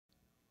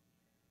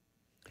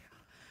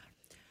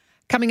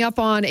Coming up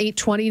on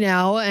 8:20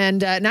 now,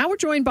 and now we're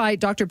joined by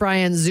Dr.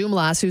 Brian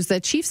Zoomlas, who's the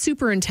Chief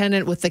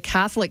Superintendent with the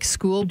Catholic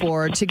School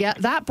Board, to get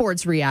that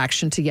board's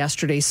reaction to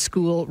yesterday's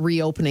school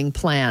reopening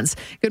plans.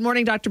 Good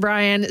morning, Dr.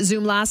 Brian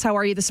Zoomlas. How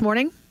are you this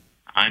morning?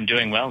 I'm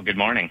doing well. Good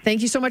morning.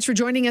 Thank you so much for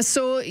joining us.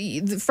 So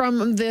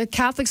from the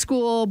Catholic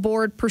School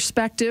Board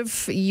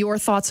perspective, your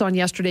thoughts on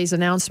yesterday's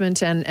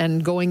announcement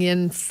and going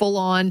in full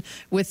on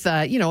with,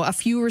 a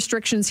few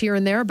restrictions here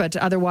and there, but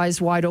otherwise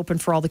wide open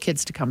for all the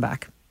kids to come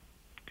back.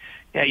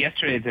 Yeah,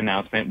 yesterday's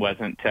announcement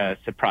wasn't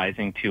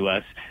surprising to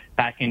us.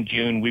 Back in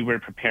June, we were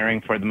preparing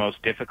for the most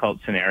difficult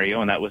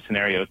scenario, and that was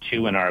scenario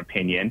 2 in our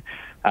opinion.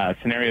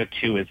 Scenario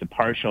 2 is a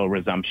partial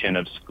resumption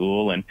of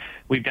school, and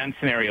we've done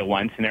scenario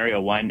 1.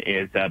 Scenario 1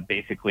 is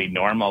basically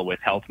normal with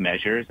health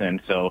measures,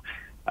 and so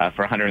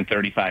for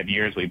 135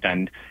 years we've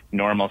done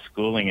normal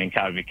schooling in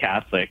Calgary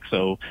Catholic,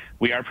 so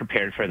we are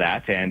prepared for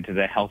that, and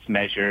the health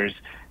measures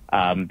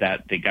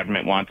that the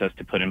government wants us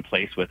to put in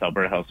place with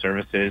Alberta Health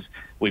Services.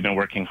 We've been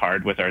working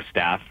hard with our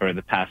staff for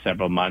the past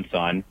several months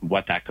on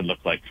what that could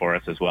look like for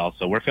us as well.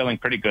 So we're feeling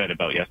pretty good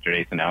about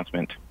yesterday's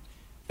announcement.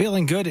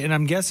 Feeling good, and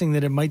I'm guessing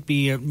that it might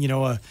be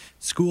a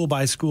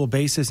school-by-school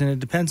basis, and it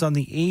depends on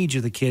the age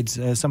of the kids,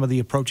 some of the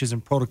approaches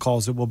and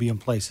protocols that will be in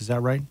place. Is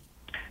that right?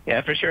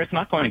 Yeah, for sure. It's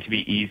not going to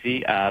be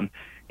easy.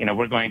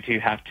 We're going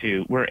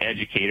to we're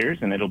educators,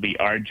 and it'll be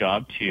our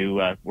job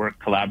to work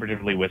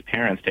collaboratively with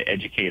parents to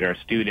educate our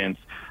students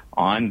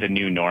on the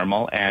new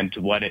normal and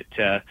what it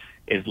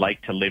is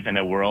like to live in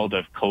a world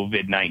of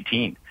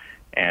COVID-19.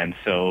 And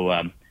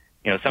so,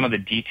 some of the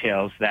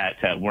details that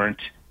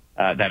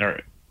that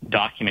are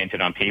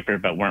documented on paper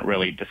but weren't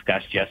really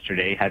discussed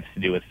yesterday had to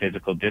do with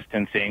physical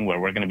distancing, where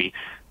we're going to be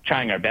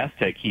trying our best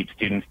to keep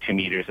students 2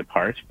 meters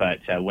apart. But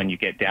when you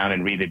get down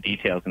and read the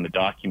details in the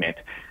document,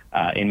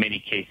 in many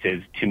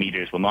cases, 2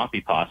 meters will not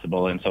be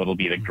possible, and so it'll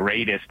be the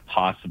greatest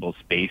possible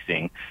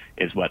spacing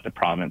is what the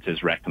province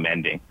is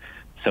recommending.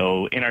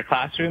 So in our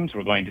classrooms,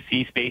 we're going to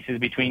see spaces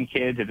between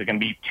kids. Is it going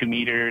to be 2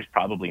 meters?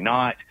 Probably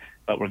not,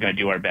 but we're going to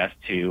do our best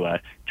to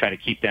try to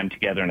keep them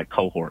together in a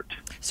cohort.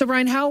 So,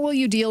 Brian, how will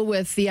you deal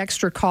with the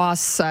extra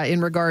costs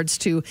in regards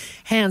to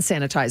hand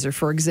sanitizer,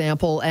 for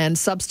example, and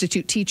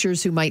substitute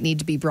teachers who might need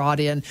to be brought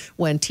in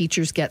when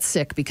teachers get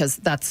sick, because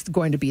that's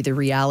going to be the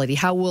reality?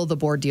 How will the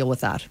board deal with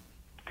that?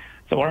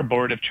 So our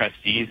Board of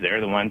Trustees,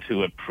 they're the ones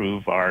who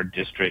approve our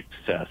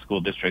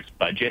school district's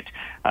budget.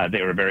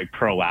 They were very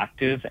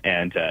proactive,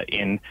 and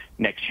in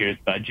next year's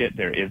budget,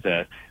 there is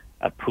a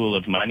pool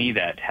of money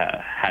that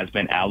has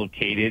been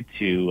allocated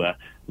to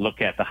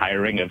look at the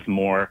hiring of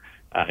more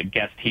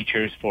guest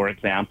teachers, for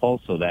example,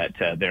 so that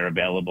they're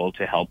available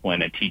to help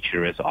when a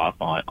teacher is off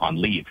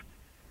on leave.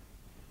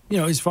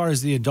 As far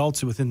as the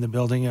adults within the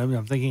building,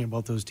 I'm thinking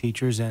about those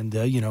teachers and,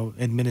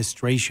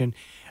 administration.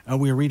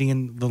 We are reading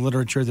in the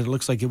literature that it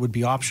looks like it would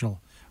be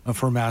optional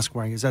for mask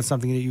wearing. Is that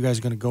something that you guys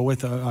are going to go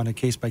with on a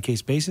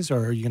case-by-case basis,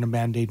 or are you going to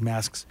mandate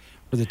masks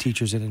for the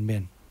teachers and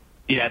admin?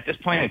 Yeah, at this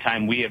point in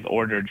time, we have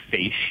ordered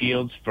face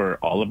shields for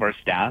all of our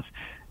staff.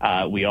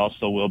 We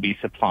also will be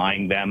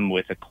supplying them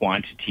with a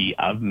quantity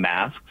of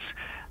masks.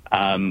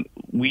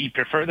 We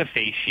prefer the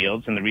face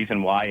shields, and the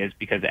reason why is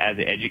because as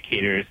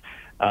educators,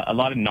 a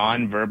lot of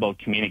nonverbal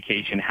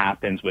communication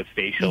happens with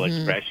facial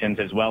expressions,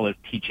 as well as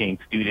teaching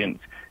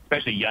students,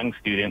 especially young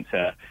students,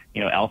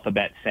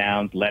 alphabet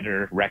sounds,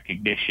 letter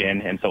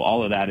recognition, and so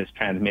all of that is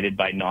transmitted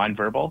by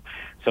nonverbal.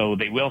 So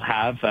they will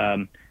have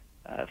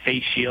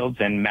face shields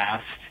and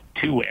masks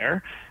to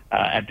wear.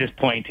 At this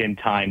point in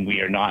time,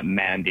 we are not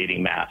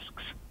mandating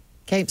masks.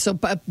 Okay, so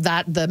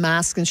the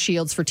masks and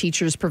shields for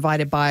teachers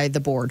provided by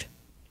the board?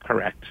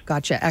 Correct.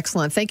 Gotcha.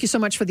 Excellent. Thank you so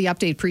much for the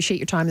update. Appreciate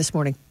your time this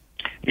morning.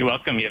 You're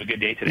welcome. You have a good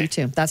day today. You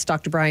too. That's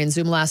Dr. Brian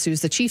Zoomlas,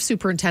 who's the Chief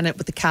Superintendent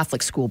with the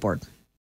Catholic School Board.